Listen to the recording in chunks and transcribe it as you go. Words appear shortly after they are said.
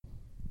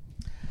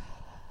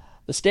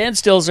The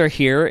Standstills are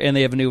here, and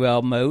they have a new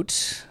album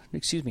out.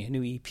 Excuse me, a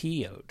new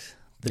EP out.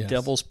 The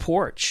Devil's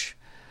Porch.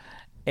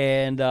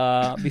 And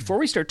before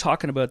we start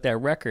talking about that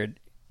record,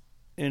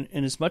 and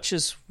as much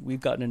as we've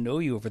gotten to know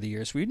you over the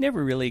years, we've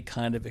never really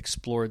kind of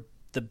explored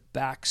the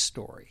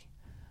backstory.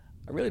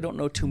 I really don't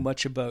know too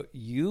much about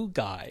you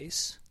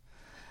guys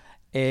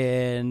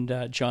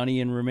and Johnny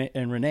and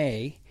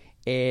Renee,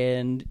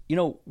 and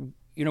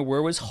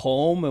where was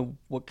home, and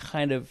what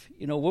kind of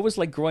what was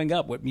like growing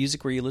up, what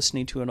music were you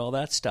listening to, and all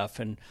that stuff,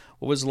 and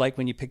what was it like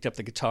when you picked up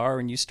the guitar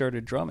and you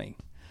started drumming.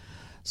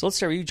 So let's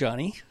start with you,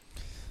 Johnny.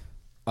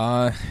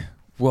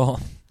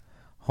 Well,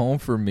 home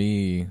for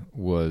me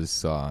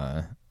was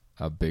a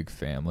big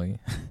family,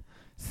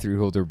 3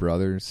 older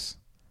brothers.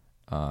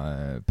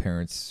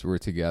 Parents were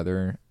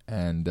together,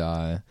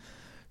 and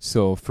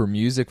so for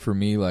music, for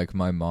me, like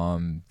my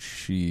mom,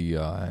 she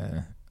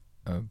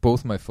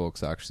both my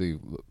folks actually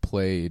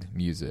played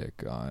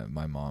music.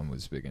 My mom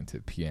was big into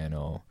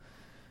piano.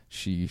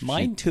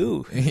 Mine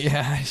too.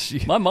 Yeah.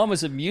 My mom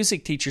was a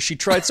music teacher. She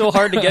tried so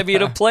hard to get me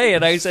to play,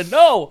 and I said,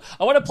 no,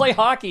 I want to play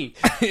hockey.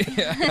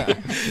 Yeah.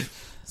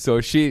 So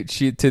she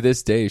to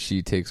this day,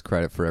 she takes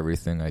credit for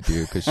everything I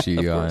do, because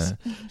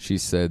she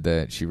said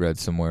that she read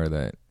somewhere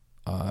that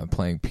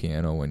playing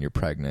piano when you're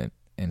pregnant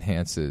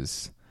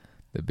enhances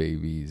the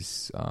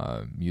baby's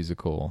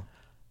musical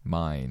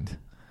mind.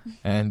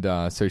 And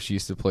so she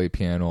used to play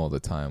piano all the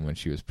time when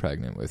she was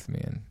pregnant with me,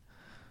 and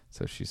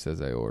so she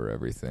says I owe her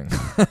everything.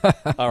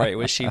 All right,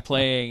 was she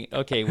playing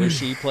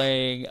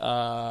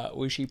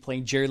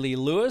Jerry Lee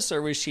Lewis,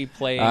 or was she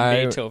playing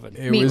Beethoven?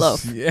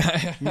 Meatloaf.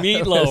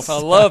 Meatloaf. I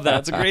love that.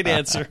 It's a great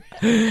answer.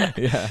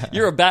 Yeah.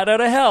 You're a bat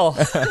out of hell.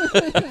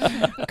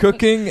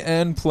 Cooking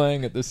and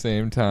playing at the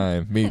same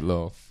time.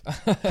 Meatloaf.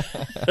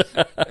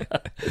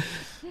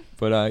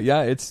 But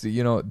it's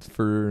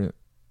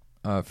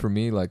for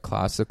me, like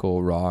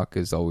classical rock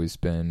has always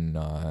been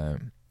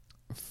the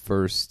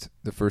first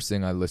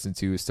thing I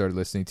started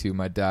listening to.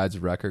 My dad's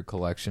record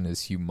collection is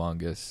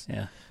humongous.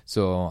 Yeah.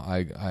 So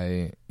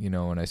I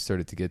when I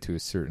started to get to a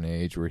certain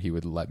age where he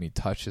would let me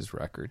touch his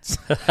records,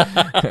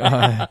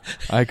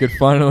 I could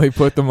finally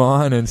put them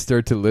on and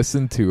start to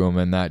listen to them,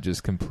 and that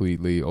just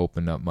completely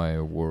opened up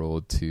my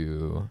world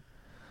to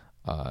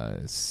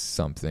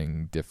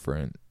something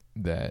different.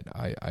 That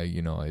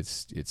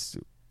it's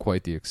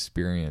quite the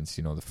experience,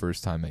 the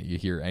first time that you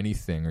hear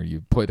anything, or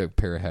you put a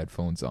pair of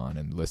headphones on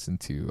and listen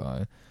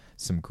to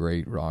some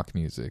great rock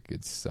music.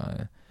 It's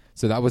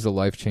so that was a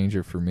life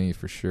changer for me,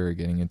 for sure,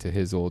 getting into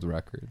his old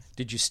records.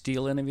 Did you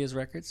steal any of his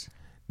records?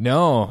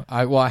 No,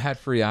 I had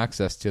free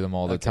access to them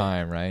all the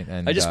time, right?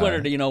 And I just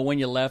wondered, when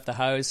you left the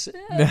house,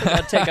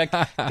 I'll take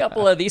a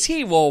couple of these.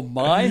 He won't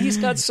mind. He's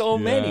got so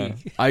many.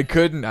 I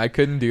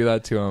couldn't do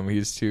that to him.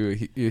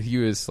 He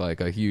was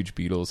like a huge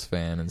Beatles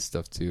fan and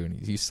stuff too,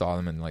 and he saw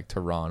them in like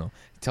Toronto.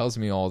 He tells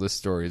me all the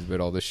stories about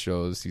all the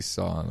shows he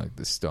saw on like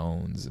the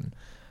Stones and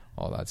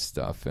all that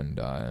stuff. And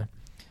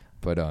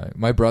but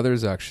my brother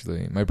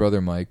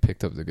Mike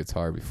picked up the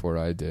guitar before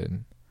I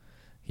did.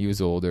 He was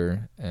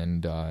older,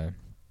 and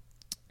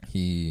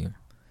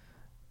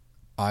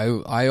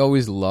I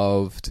always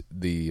loved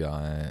the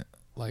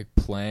like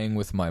playing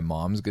with my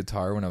mom's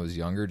guitar when I was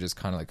younger, just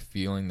kind of like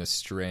feeling the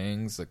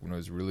strings. Like when I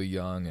was really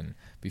young and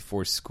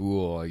before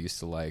school, I used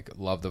to like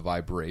love the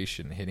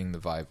vibration, hitting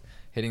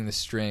the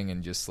string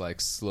and just like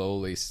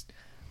slowly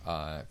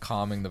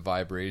calming the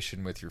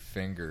vibration with your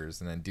fingers,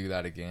 and then do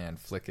that again,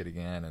 flick it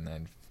again, and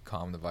then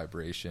calm the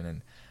vibration.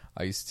 And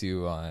I used to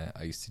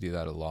do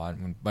that a lot.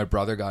 When my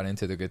brother got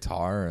into the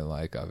guitar,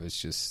 like I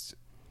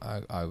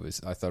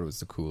thought it was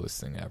the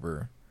coolest thing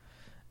ever.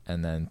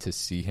 And then to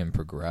see him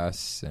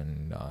progress,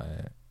 and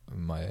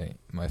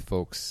my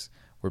folks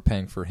were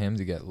paying for him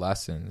to get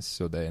lessons,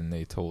 so then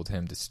they told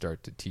him to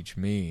start to teach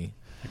me.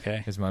 Okay.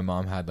 Because my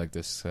mom had like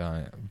this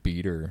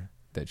beater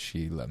that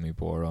she let me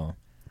borrow,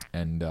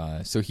 and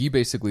so he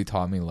basically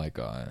taught me like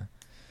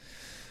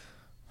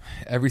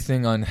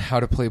everything on how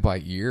to play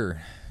by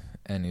ear.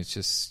 And it's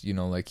just,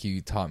 like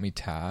he taught me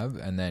tab,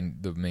 and then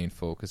the main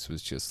focus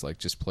was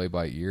just play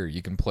by ear.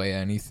 You can play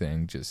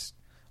anything, just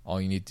all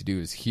you need to do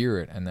is hear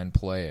it and then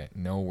play it.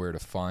 Know where to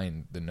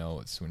find the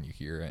notes when you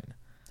hear it.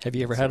 Have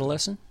you ever had a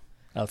lesson?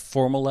 A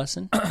formal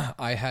lesson?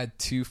 I had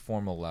 2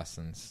 formal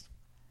lessons.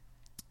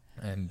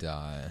 And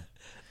the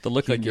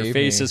look on your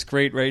face is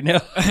great right now.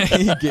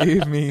 He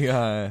gave me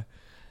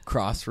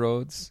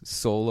Crossroads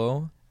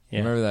solo. Yeah.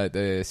 Remember that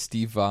the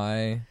Steve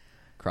Vai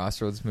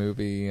Crossroads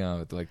movie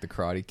with like the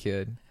Karate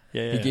Kid?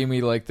 Yeah. He gave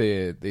me like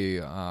the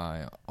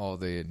all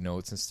the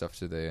notes and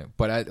stuff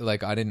but I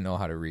didn't know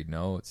how to read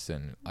notes,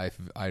 and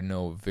I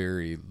know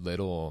very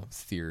little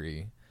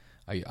theory.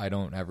 I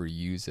don't ever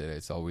use it.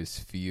 It's always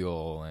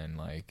feel and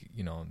like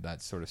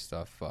that sort of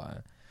stuff.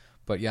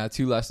 But yeah,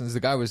 2 lessons. The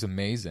guy was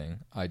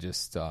amazing. I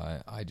just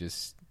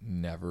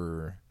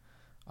never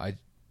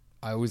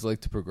I always like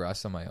to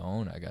progress on my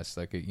own, I guess.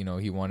 Like, you know,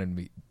 he wanted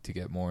me to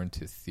get more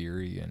into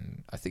theory,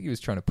 and I think he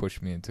was trying to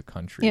push me into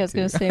country. Yeah, I was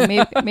going to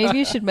say, maybe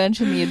you should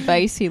mention the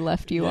advice he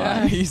left you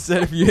on. He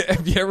said, if you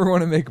ever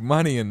want to make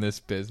money in this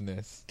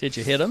business. Did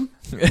you hit him?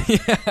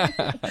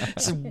 Yeah.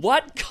 So,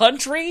 what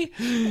country?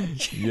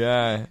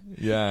 Yeah.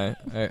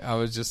 I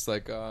was just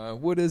like,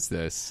 what is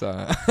this?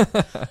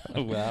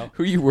 Wow.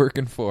 Who are you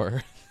working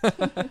for?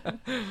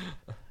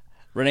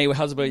 Renee,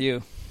 how's about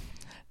you?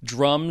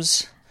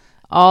 Drums?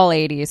 All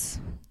 80s.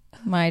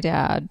 My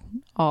dad,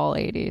 all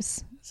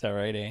 80s. Is that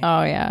right, eh?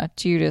 Oh, yeah.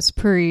 Judas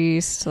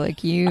Priest,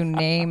 like you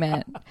name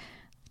it.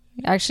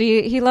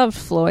 Actually, he loved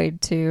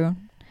Floyd, too.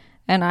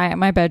 And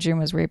my bedroom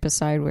was right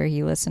beside where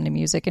he listened to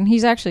music. And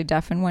he's actually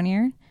deaf in one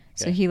ear,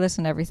 so he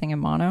listened to everything in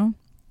mono.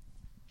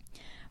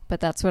 But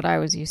that's what I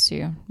was used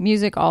to.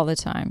 Music all the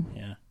time.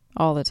 Yeah.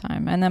 All the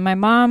time. And then my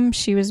mom,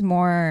 she was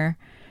more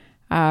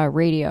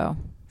radio.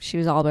 She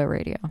was all about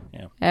radio.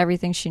 Yeah.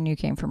 Everything she knew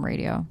came from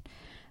radio.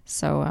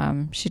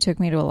 So she took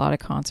me to a lot of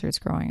concerts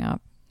growing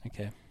up.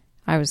 Okay.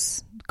 I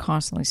was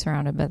constantly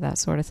surrounded by that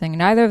sort of thing.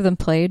 Neither of them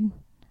played.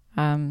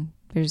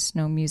 There's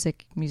no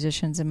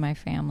musicians in my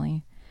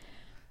family.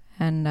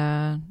 And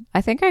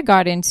I think I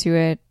got into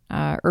it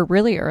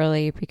really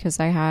early because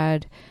I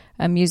had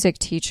a music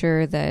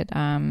teacher that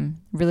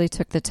really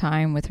took the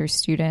time with her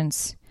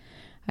students.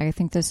 I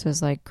think this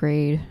was like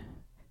grade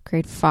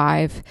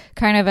 5,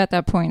 kind of at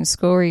that point in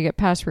school where you get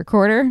past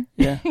recorder.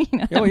 Yeah. You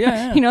know, Oh,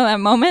 yeah. You know that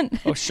moment?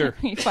 Oh, sure.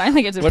 You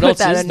finally get to What put else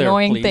that is there,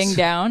 annoying please? thing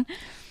down.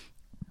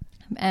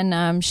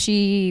 And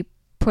she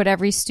put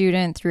every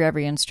student through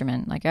every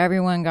instrument. Like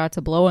everyone got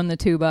to blow on the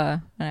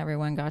tuba and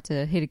everyone got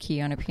to hit a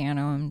key on a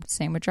piano, and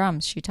same with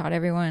drums. She taught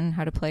everyone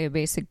how to play a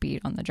basic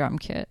beat on the drum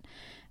kit.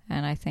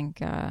 And I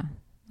think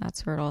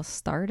that's where it all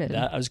started.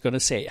 I was going to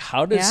say,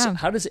 how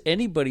does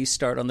anybody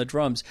start on the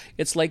drums?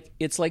 It's like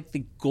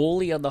the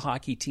goalie on the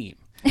hockey team.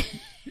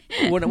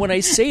 When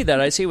I say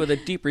that, I say with a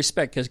deep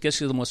respect, because guess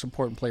who the most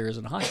important player is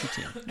in a hockey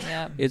team?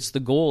 Yeah, it's the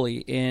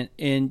goalie,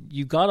 and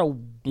you gotta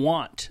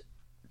want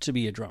to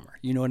be a drummer.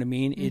 You know what I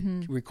mean?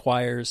 Mm-hmm. It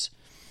requires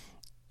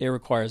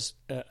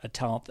a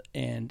talent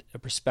and a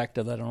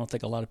perspective that I don't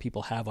think a lot of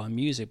people have on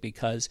music,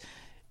 because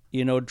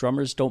you know,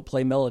 drummers don't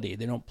play melody.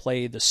 They don't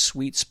play the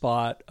sweet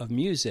spot of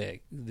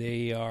music.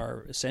 They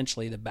are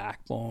essentially the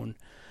backbone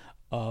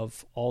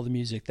of all the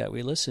music that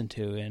we listen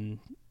to. And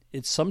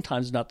it's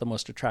sometimes not the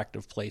most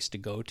attractive place to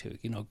go to.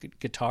 You know,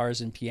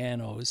 guitars and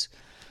pianos,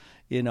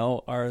 you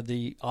know, are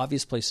the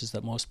obvious places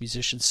that most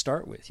musicians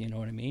start with. You know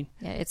what I mean?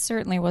 Yeah, it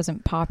certainly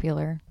wasn't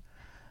popular.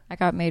 I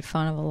got made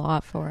fun of a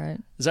lot for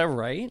it. Is that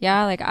right?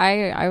 Yeah, like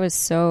I was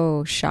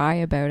so shy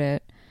about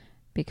it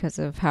because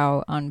of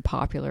how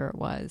unpopular it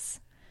was.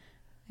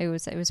 It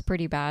was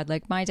pretty bad.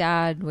 Like my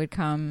dad would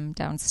come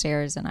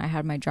downstairs and I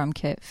had my drum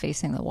kit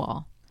facing the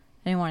wall.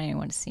 I didn't want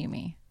anyone to see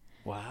me.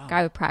 Wow.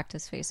 I would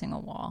practice facing a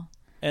wall.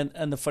 And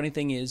the funny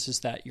thing is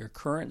that your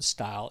current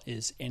style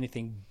is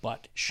anything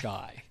but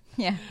shy.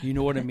 Yeah. You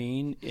know what I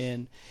mean?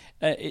 And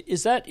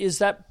is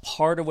that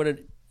part of what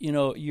it, you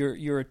know,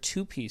 you're a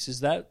two-piece.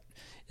 Is that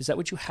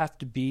what you have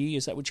to be?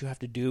 Is that what you have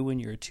to do when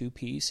you're a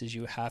two-piece? Is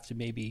you have to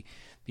maybe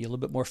be a little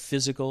bit more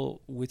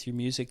physical with your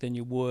music than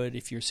you would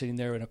if you're sitting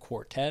there in a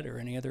quartet or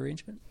any other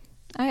arrangement?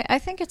 I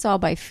think it's all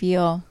by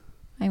feel.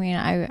 I mean,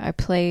 I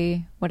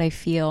play what I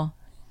feel.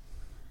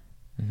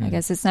 Mm-hmm. I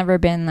guess it's never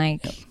been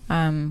like,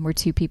 we're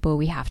two people,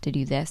 we have to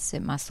do this,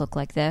 it must look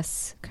like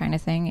this kind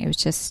of thing. It was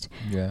just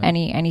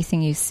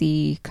anything you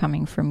see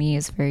coming from me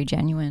is very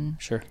genuine.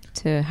 Sure.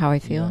 To how I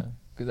feel. Yeah.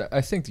 Because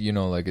I think, you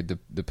know, like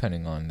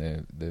depending on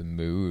the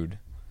mood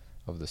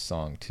of the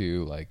song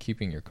too, like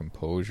keeping your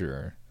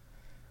composure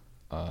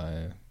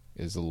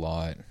is a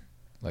lot.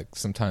 Like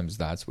sometimes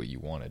that's what you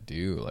want to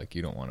do. Like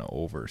you don't want to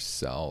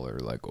oversell or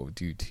like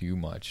do too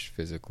much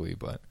physically.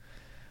 But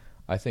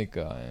I think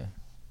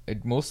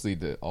mostly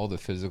all the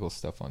physical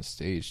stuff on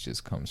stage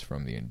just comes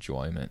from the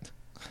enjoyment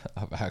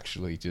of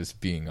actually just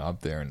being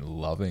up there and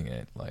loving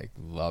it, like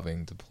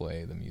loving to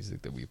play the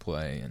music that we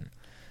play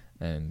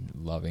and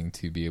loving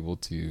to be able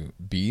to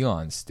be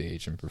on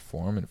stage and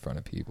perform in front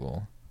of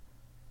people.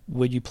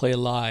 When you play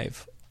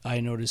live,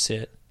 I notice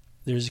it.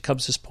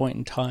 Comes this point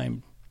in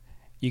time,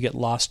 you get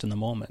lost in the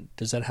moment.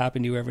 Does that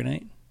happen to you every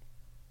night?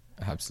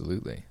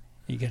 Absolutely.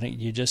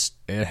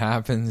 It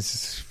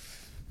happens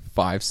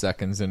 5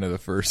 seconds into the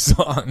first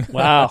song.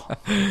 Wow.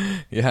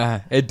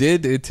 Yeah, it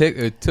did.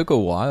 It took a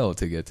while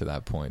to get to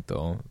that point,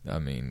 though. I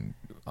mean,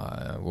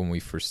 when we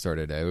first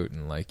started out,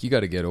 and like you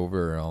got to get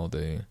over all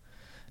the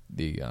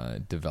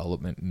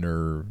development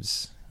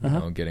nerves, you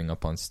know, getting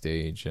up on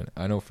stage. And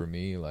I know for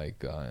me,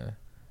 like I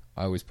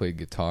always played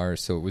guitar,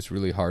 so it was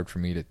really hard for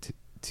me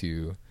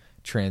to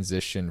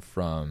transition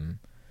from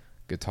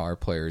guitar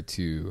player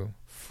to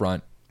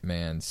front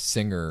man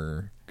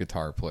singer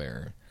guitar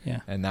player.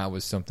 Yeah. And that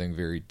was something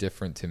very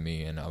different to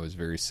me, and I was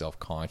very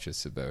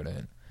self-conscious about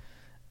it.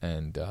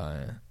 And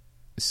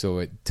so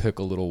it took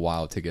a little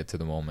while to get to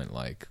the moment,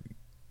 like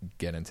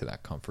get into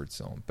that comfort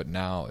zone. But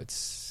now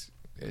it's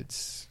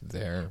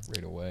there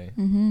right away.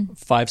 Mm-hmm.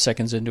 5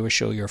 seconds into a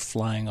show, you're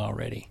flying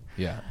already.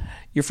 Yeah.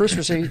 Your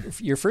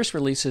first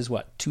release is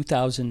what,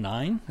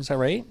 2009? Is that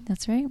right?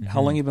 That's right.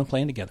 How long have you been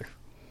playing together?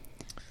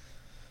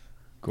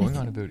 Going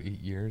on about 8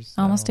 years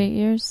now. Almost 8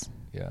 years.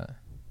 Yeah.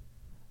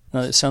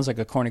 Now, it sounds like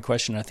a corny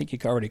question. I think you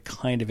already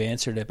kind of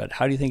answered it, but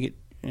how do you think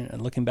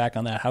looking back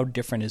on that, how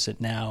different is it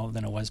now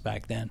than it was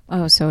back then?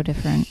 Oh, so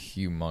different.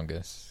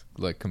 Humongous.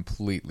 Like,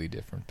 completely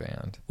different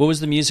band. What was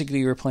the music that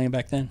you were playing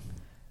back then?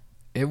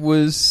 It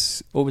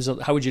was...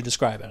 How would you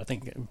describe it? I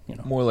think,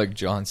 more like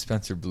John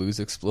Spencer Blues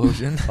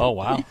Explosion. Oh,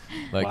 wow.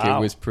 It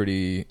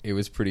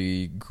was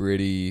pretty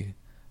gritty.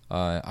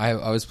 I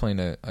was playing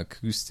an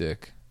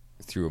acoustic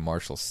through a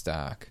Marshall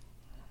stack,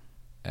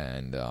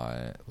 and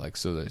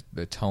so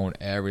the tone,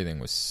 everything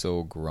was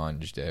so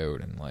grunged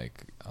out and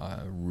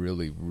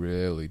really,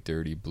 really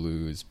dirty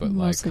blues, but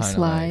mostly kind of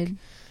slide.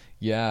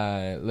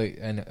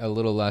 And a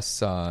little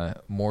less,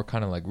 more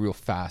kind of like real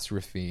fast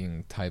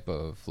riffing type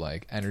of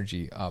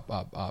energy,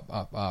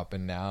 up,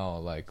 and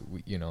now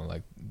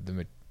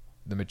the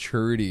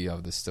maturity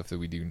of the stuff that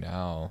we do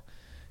now,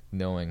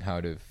 knowing how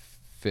to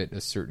fit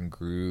a certain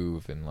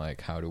groove and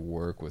how to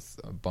work with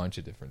a bunch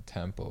of different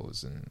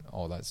tempos and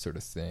all that sort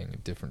of thing,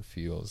 different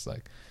feels.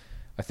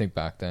 I think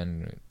back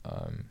then,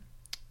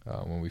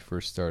 when we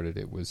first started,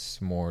 it was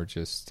more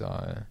just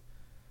kind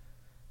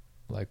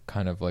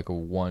of like a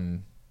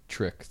one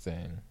trick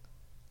thing.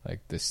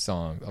 This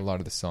song, a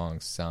lot of the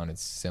songs sounded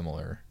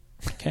similar.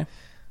 Okay.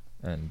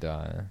 And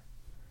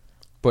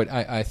but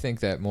I think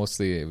that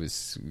mostly it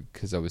was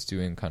because I was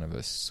doing kind of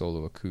a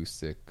solo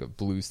acoustic, a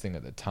blues thing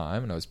at the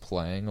time, and I was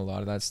playing a lot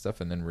of that stuff,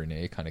 and then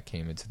Renee kind of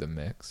came into the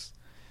mix.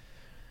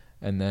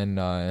 And then,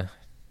 the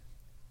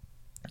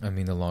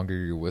longer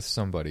you're with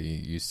somebody,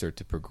 you start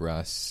to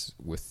progress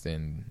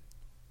within,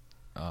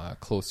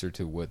 closer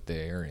to what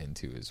they're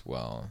into as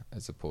well,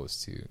 as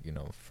opposed to,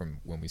 from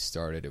when we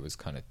started, it was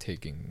kind of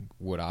taking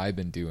what I've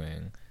been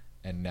doing,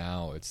 and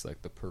now it's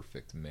the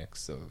perfect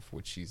mix of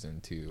what she's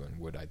into and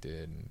what I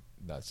did and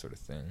that sort of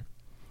thing.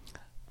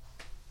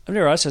 I've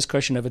never asked this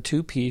question of a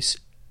two-piece.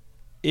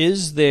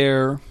 Is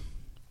there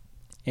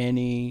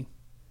any...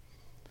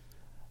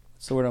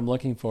 What's the word I'm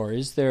looking for?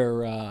 Is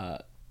there...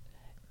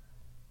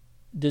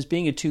 does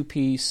being a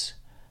two-piece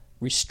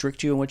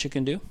restrict you in what you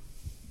can do?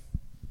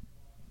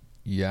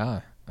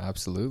 Yeah,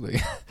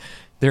 absolutely.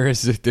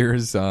 There's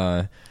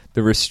the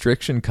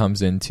restriction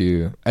comes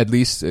into, at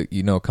least,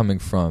 coming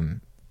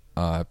from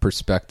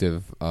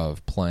perspective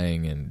of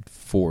playing in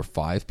 4 or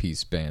 5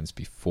 piece bands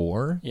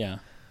before. Yeah.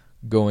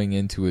 Going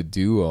into a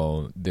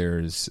duo,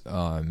 there's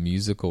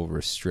musical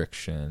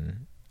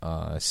restriction,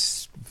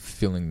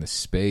 filling the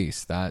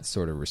space, that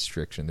sort of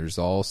restriction. There's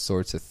all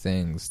sorts of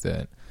things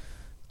that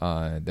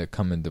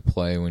come into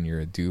play when you're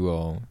a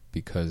duo,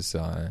 because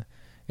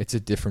it's a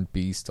different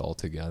beast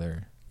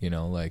altogether. You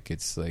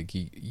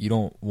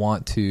don't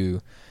want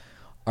to...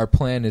 Our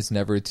plan is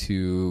never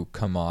to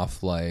come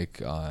off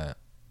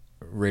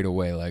right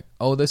away,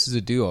 oh, this is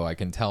a duo. I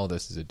can tell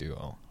this is a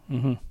duo.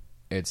 Mm-hmm.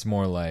 It's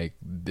more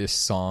this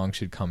song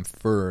should come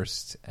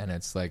first, and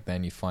it's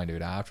then you find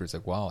out after. It's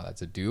wow,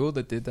 that's a duo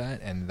that did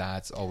that, and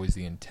that's always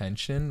the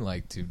intention.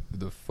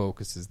 The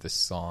focus is the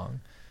song.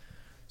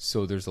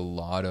 So there's a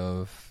lot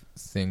of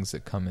things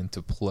that come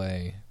into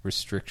play,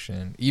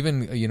 restriction,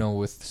 even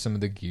with some of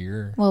the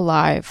gear. Well,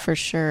 live for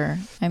sure.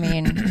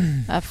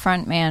 A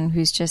front man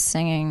who's just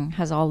singing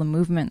has all the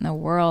movement in the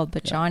world,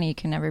 but Johnny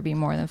can never be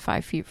more than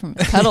 5 feet from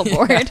his pedal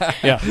board.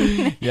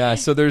 Yeah.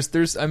 So there's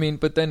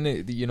but then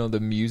the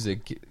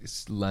music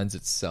lends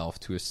itself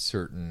to a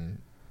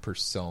certain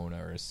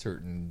persona or a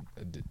certain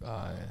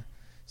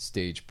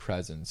stage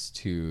presence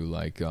too.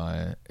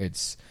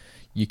 It's,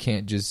 you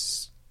can't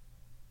just...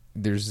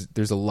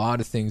 There's a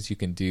lot of things you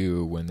can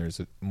do when there's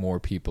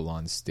more people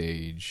on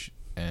stage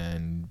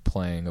and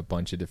playing a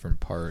bunch of different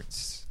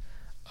parts.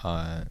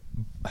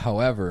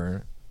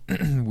 However,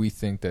 we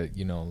think that,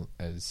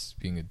 as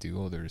being a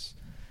duo, there's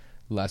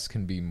less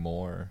can be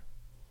more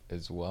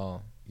as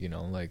well.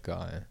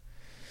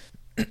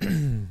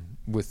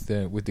 With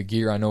the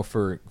gear, I know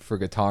for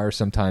guitar,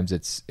 sometimes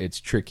it's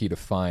tricky to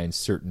find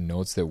certain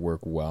notes that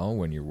work well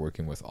when you're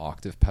working with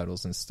octave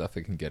pedals and stuff.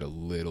 It can get a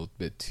little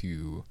bit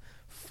too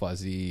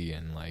fuzzy,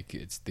 and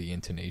it's the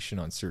intonation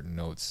on certain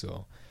notes,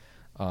 so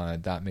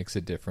that makes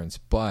a difference.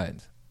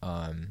 But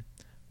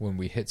when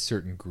we hit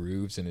certain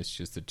grooves and it's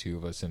just the two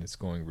of us and it's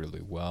going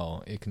really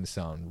well, it can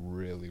sound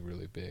really,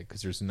 really big,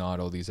 because there's not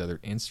all these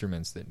other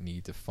instruments that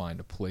need to find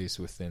a place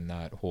within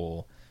that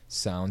whole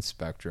sound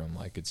spectrum.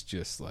 It's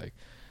just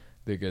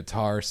the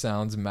guitar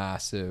sounds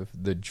massive,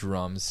 the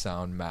drums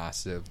sound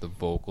massive, the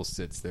vocal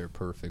sits there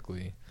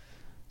perfectly.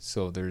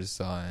 So there's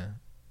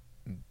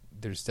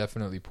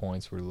definitely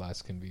points where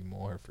less can be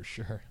more, for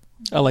sure.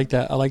 I like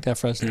that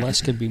for us.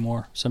 Less could be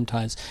more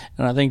sometimes.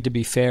 And I think, to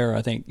be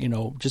fair,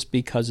 just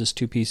because it's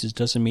two pieces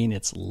doesn't mean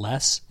it's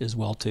less as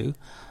well too.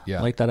 Yeah.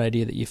 I like that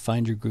idea that you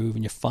find your groove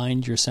and you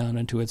find your sound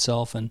unto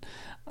itself. And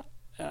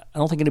I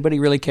don't think anybody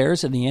really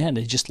cares in the end.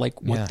 It's just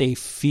what they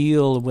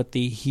feel, what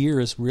they hear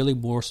is really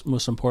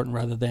most important,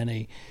 rather than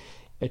a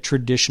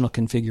traditional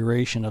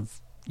configuration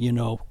of,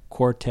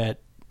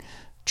 quartet,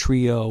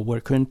 trio,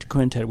 what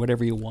quintet,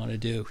 whatever you want to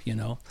do, you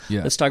know.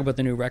 Yeah. Let's talk about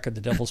the new record,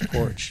 The Devil's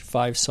Porch.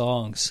 5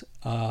 songs.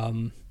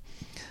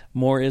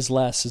 More is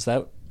less. Is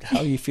that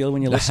how you feel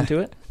when you listen to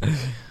it?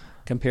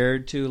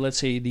 Compared to, let's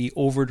say, the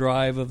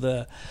overdrive of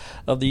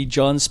the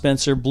John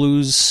Spencer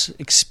blues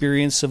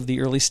experience of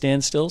the early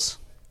Standstills?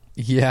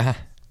 Yeah.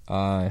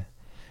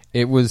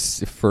 It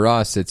was, for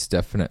us, it's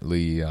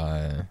definitely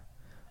a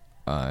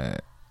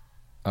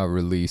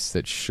release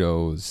that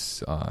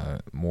shows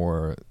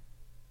more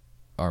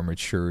our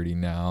maturity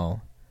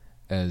now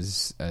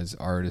as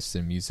artists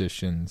and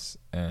musicians,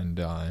 and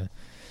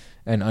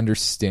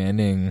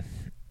understanding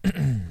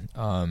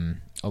a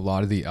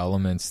lot of the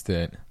elements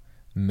that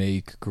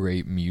make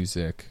great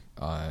music.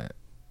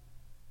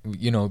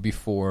 You know,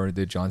 before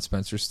the John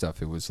Spencer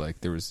stuff, it was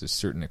like there was a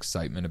certain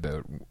excitement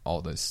about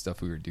all the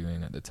stuff we were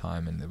doing at the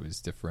time, and it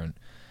was different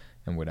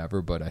and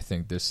whatever. But I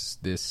think this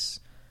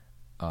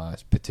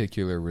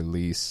particular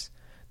release,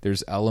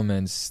 there's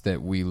elements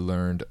that we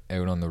learned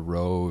out on the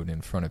road in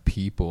front of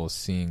people,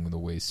 seeing the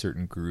way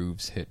certain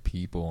grooves hit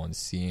people and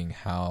seeing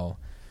how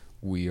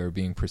we are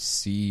being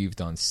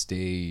perceived on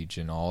stage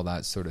and all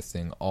that sort of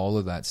thing. All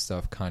of that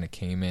stuff kind of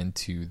came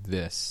into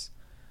this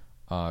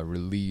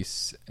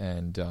release,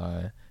 and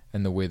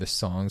the way the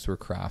songs were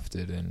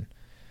crafted,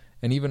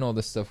 and even all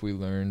the stuff we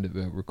learned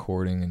about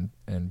recording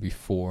and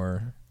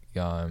before,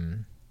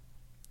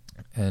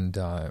 and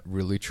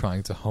really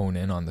trying to hone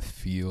in on the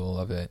feel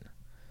of it.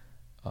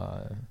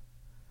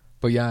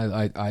 But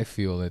yeah, I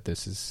feel that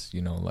this is,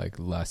 you know, like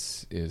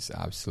less is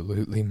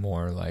absolutely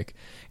more. Like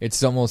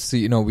it's almost,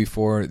 you know,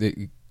 before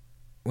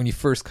when you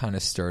first kind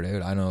of start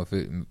out, I don't know if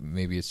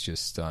maybe it's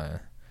just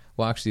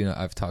well, actually, you know,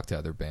 I've talked to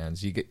other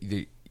bands.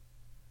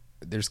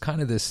 There's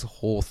kind of this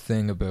whole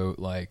thing about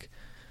like,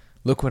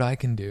 look what I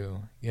can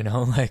do, you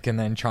know, like, and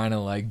then trying to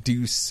like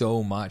do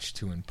so much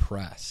to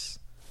impress,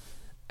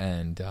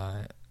 and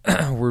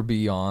we're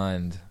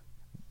beyond.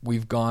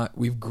 We've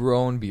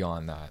grown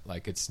beyond that.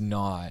 Like, it's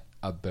not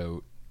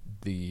about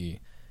the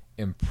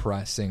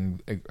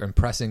impressing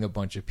a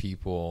bunch of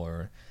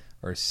people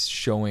or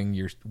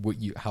showing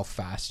how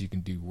fast you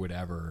can do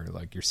whatever,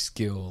 like your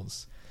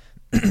skills,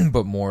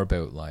 but more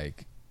about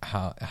like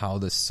how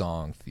the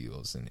song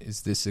feels, and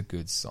is this a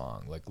good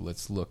song? Like,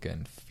 let's look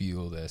and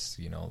feel this,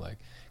 you know, like,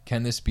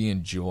 can this be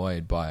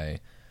enjoyed by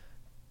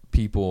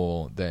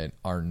people that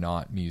are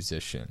not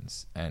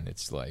musicians? And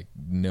it's like,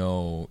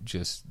 no,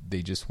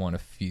 they just want to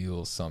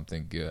feel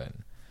something good,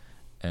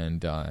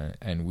 and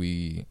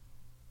we've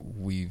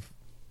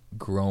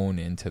grown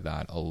into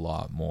that a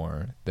lot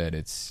more. That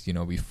it's, you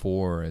know,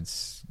 before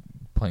it's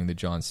playing the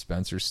John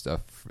Spencer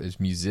stuff as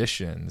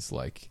musicians,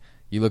 like,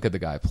 you look at the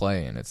guy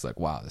play and it's like,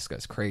 wow, this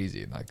guy's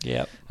crazy. Like,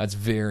 yep, that's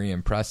very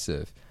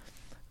impressive.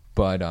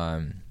 But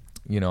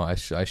you know, I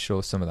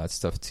show some of that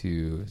stuff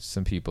to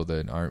some people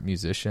that aren't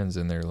musicians,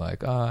 and they're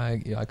like,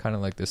 I kind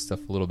of like this stuff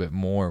a little bit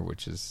more,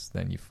 which is,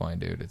 then you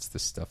find out it's the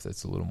stuff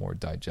that's a little more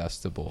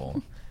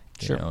digestible.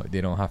 Sure. You know,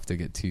 they don't have to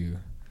get too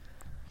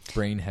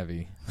brain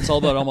heavy. It's all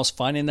about almost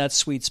finding that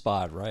sweet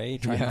spot,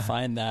 right? Trying to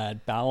find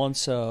that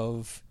balance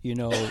of, you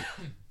know,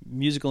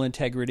 musical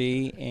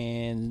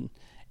integrity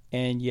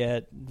and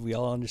yet we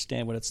all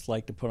understand what it's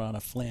like to put on a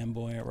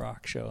flamboyant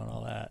rock show and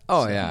all that.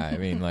 Oh, so. Yeah. I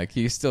mean, like,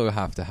 you still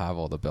have to have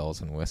all the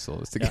bells and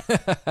whistles to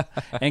get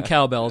and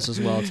cowbells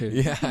as well, too.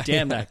 Yeah.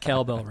 Damn that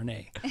cowbell,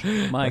 Renee.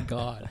 My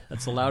God.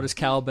 That's the loudest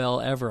cowbell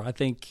ever. I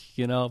think,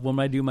 you know, when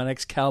I do my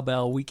next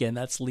cowbell weekend,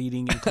 that's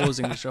leading and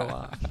closing the show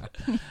off.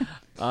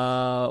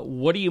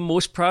 What are you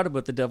most proud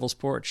about the Devil's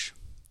Porch?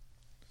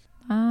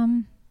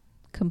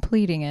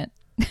 Completing it.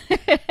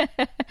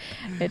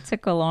 It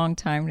took a long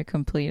time to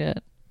complete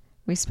it.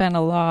 We spent a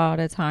lot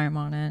of time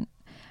on it.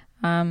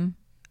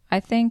 I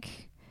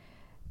think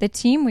the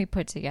team we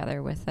put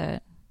together with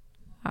it,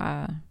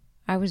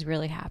 I was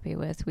really happy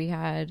with. We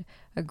had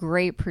a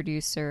great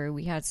producer.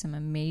 We had some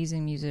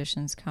amazing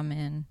musicians come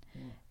in,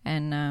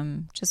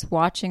 and just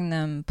watching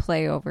them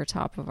play over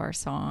top of our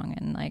song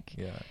and like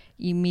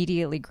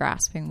immediately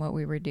grasping what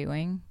we were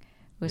doing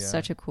was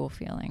such a cool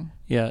feeling.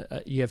 Yeah,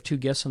 you have 2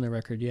 guests on the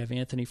record. You have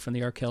Anthony from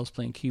the Arkells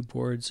playing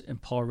keyboards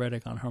and Paul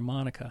Reddick on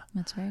harmonica.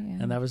 That's right, yeah.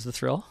 And that was the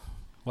thrill,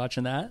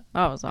 watching that?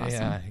 Oh, it was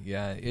awesome.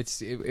 Yeah.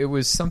 It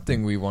was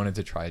something we wanted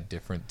to try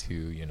different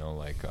too, you know,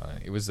 like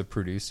it was the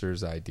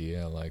producer's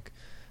idea, like,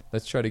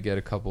 let's try to get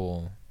a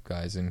couple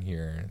guys in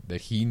here that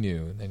he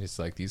knew, and it's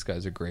like, these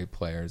guys are great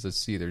players, let's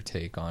see their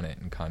take on it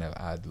and kind of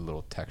add a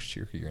little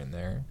texture here and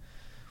there,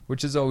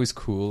 which is always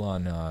cool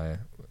on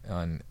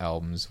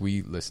albums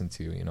we listen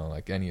to, you know,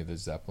 like any of the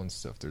Zeppelin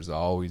stuff, there's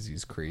always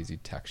these crazy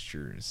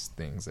textures,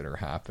 things that are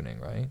happening,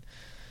 right?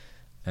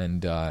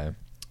 And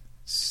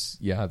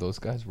yeah, those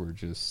guys were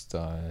just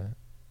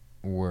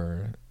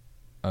were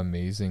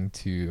amazing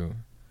to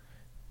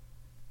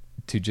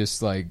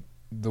just like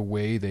the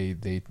way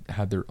they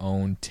had their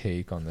own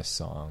take on the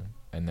song,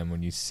 and then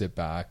when you sit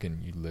back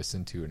and you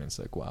listen to it, and it's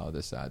like, wow,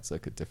 this adds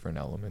like a different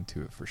element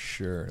to it for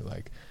sure,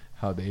 like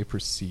how they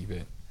perceive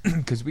it.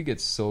 because we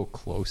get so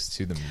close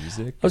to the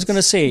music. I was going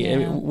to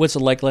say, what's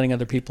it like letting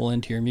other people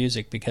into your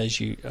music? Because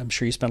I'm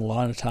sure you spend a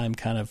lot of time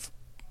kind of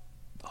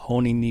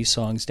honing these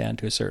songs down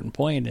to a certain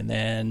point, and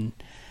then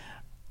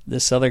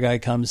this other guy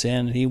comes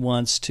in and he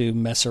wants to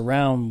mess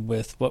around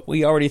with what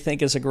we already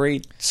think is a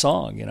great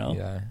song, you know?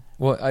 Yeah.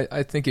 Well,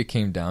 I think it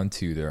came down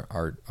to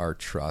our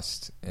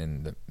trust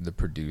in the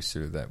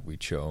producer that we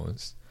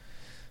chose.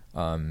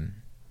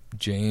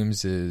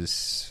 James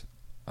is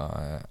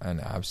an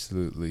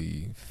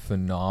absolutely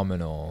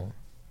phenomenal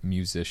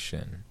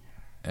musician,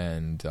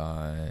 and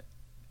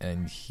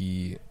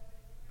he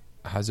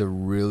has a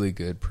really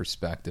good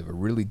perspective, a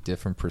really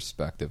different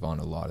perspective on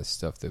a lot of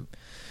stuff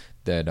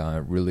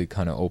that really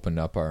kind of opened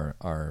up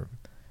our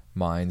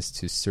minds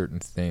to certain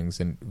things.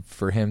 And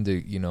for him to,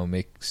 you know,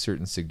 make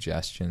certain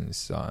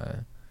suggestions,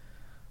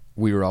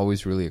 we were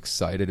always really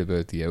excited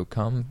about the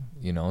outcome,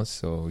 you know.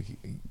 So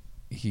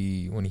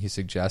he when he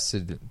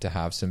suggested to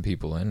have some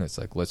people in, it's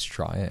like, let's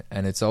try it.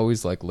 And it's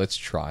always like, let's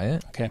try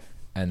it. Okay.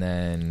 And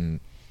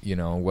then, you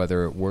know,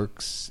 whether it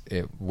works,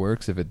 it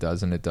works. If it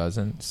doesn't, it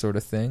doesn't, sort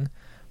of thing.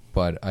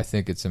 But I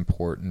think it's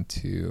important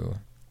to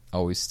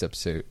always step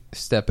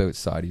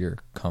outside of your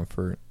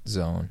comfort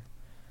zone,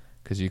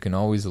 because you can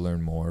always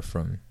learn more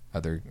from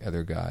other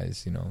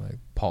guys. You know, like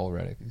Paul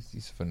Reddick,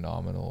 he's a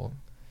phenomenal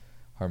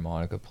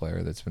harmonica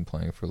player that's been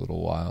playing for a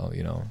little while.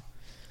 You know,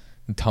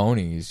 and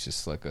Tony, he's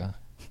just like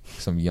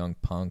some young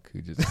punk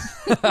who just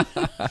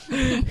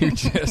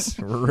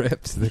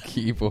rips the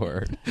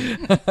keyboard.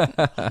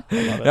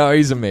 No,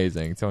 he's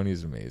amazing.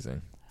 Tony's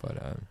amazing.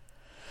 But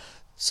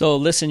so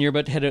listen, you're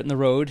about to head out on the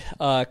road.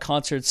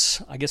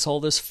 Concerts, I guess, all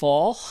this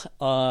fall.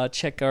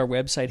 Check our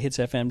website,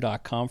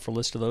 hitsfm.com, for a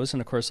list of those. And,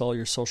 of course, all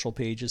your social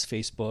pages,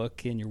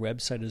 Facebook, and your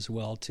website as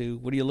well, too.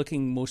 What are you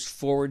looking most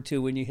forward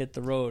to when you hit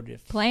the road?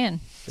 Playing.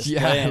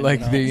 Playing, like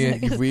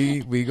you know?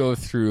 we go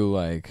through,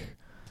 like,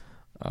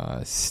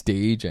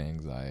 stage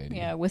anxiety.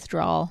 Yeah,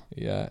 withdrawal.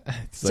 Yeah.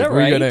 It's Is that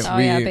right?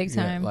 Big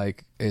time. Yeah,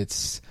 like,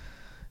 it's...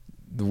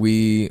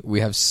 We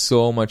have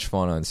so much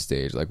fun on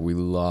stage. Like, we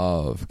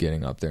love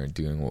getting up there and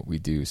doing what we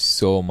do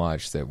so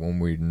much that when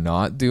we're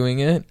not doing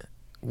it,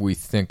 we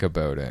think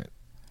about it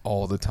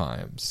all the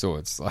time. So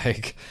it's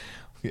like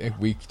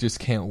we just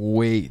can't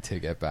wait to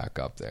get back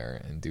up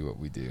there and do what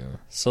we do.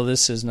 So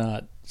this is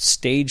not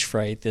stage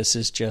fright. This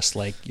is just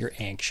like you're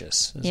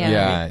anxious.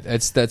 Yeah,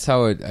 that's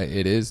how it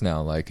is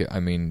now. Like, I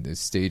mean, the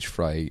stage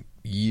fright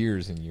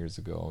years and years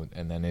ago,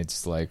 and then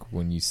it's like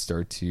when you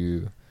start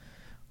to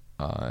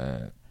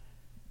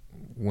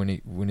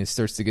when it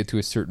starts to get to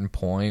a certain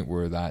point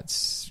where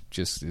that's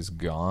just is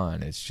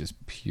gone, it's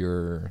just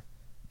pure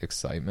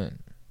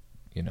excitement,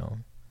 you know.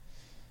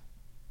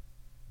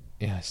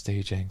 Yeah,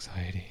 stage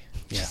anxiety.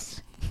 Yeah.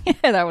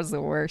 Yeah, that was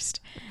the worst.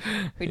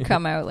 We'd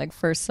come out like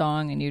first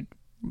song and you'd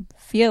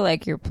feel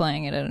like you're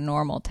playing it at a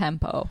normal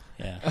tempo.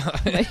 Yeah.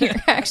 But you're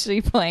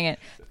actually playing it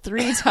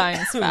 3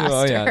 times faster.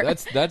 Oh yeah,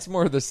 that's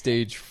more the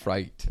stage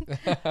fright.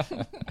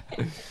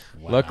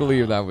 Wow.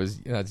 Luckily,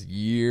 that's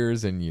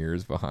years and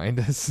years behind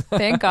us.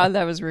 Thank God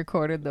that was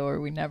recorded, though, or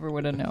we never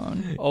would have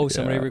known. Oh,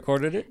 somebody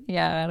recorded it?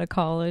 Yeah, out of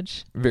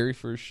college. Very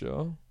first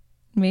show?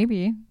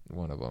 Maybe.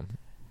 One of them.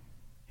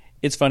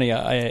 It's funny,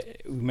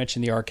 we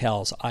mentioned the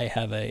Arkells. I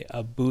have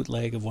a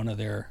bootleg of one of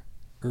their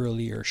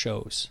earlier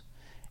shows,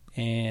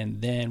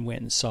 and then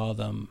went and saw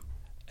them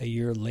a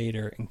year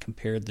later and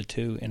compared the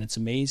two, and it's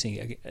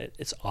amazing.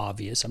 It's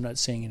obvious, I'm not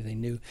saying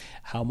anything new,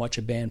 how much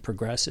a band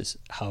progresses,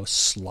 how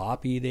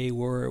sloppy they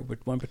were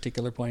at one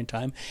particular point in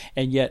time,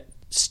 and yet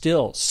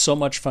still so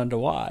much fun to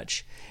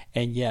watch.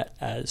 And yet,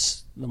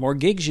 as the more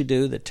gigs you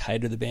do, the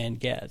tighter the band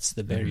gets,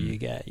 the better you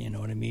get, you know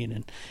what I mean?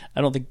 And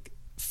I don't think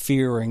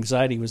fear or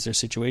anxiety was their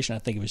situation. I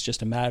think it was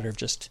just a matter of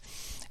just,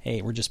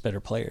 hey, we're just better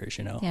players,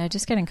 you know? Yeah,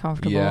 just getting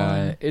comfortable.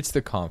 Yeah, it's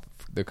the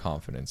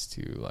confidence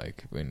too,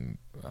 like when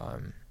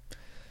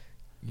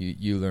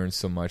you learn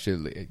so much,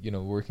 you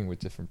know, working with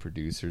different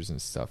producers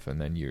and stuff, and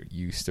then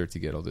you start to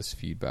get all this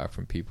feedback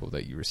from people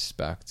that you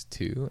respect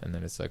too, and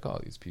then it's like, oh,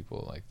 these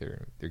people, like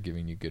they're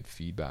giving you good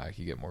feedback.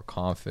 You get more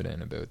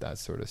confident about that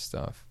sort of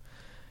stuff.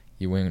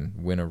 You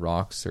win a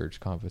Rocksearch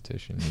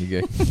competition, you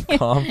get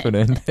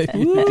confident that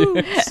you're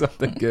doing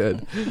something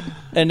good.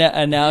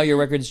 And now your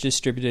record's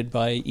distributed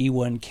by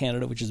E1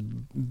 Canada, which is a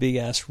big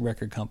ass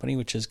record company,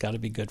 which has got to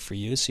be good for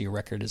you. So your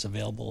record is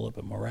available a little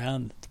bit more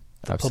around.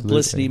 The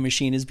publicity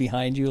machine is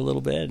behind you a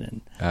little bit, and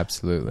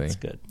absolutely, it's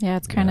good. Yeah,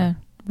 it's kind of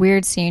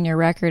weird seeing your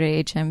record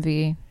at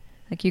HMV.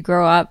 Like, you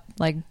grow up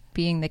like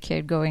being the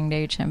kid going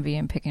to HMV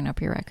and picking up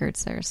your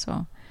records there,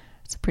 so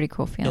it's a pretty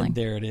cool feeling. And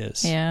there it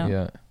is.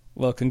 Yeah.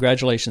 Well,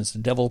 congratulations to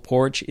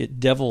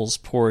Devil's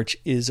Porch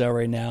is out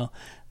right now.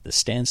 The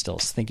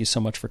Standstills. Thank you so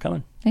much for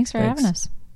coming. Thanks for having us.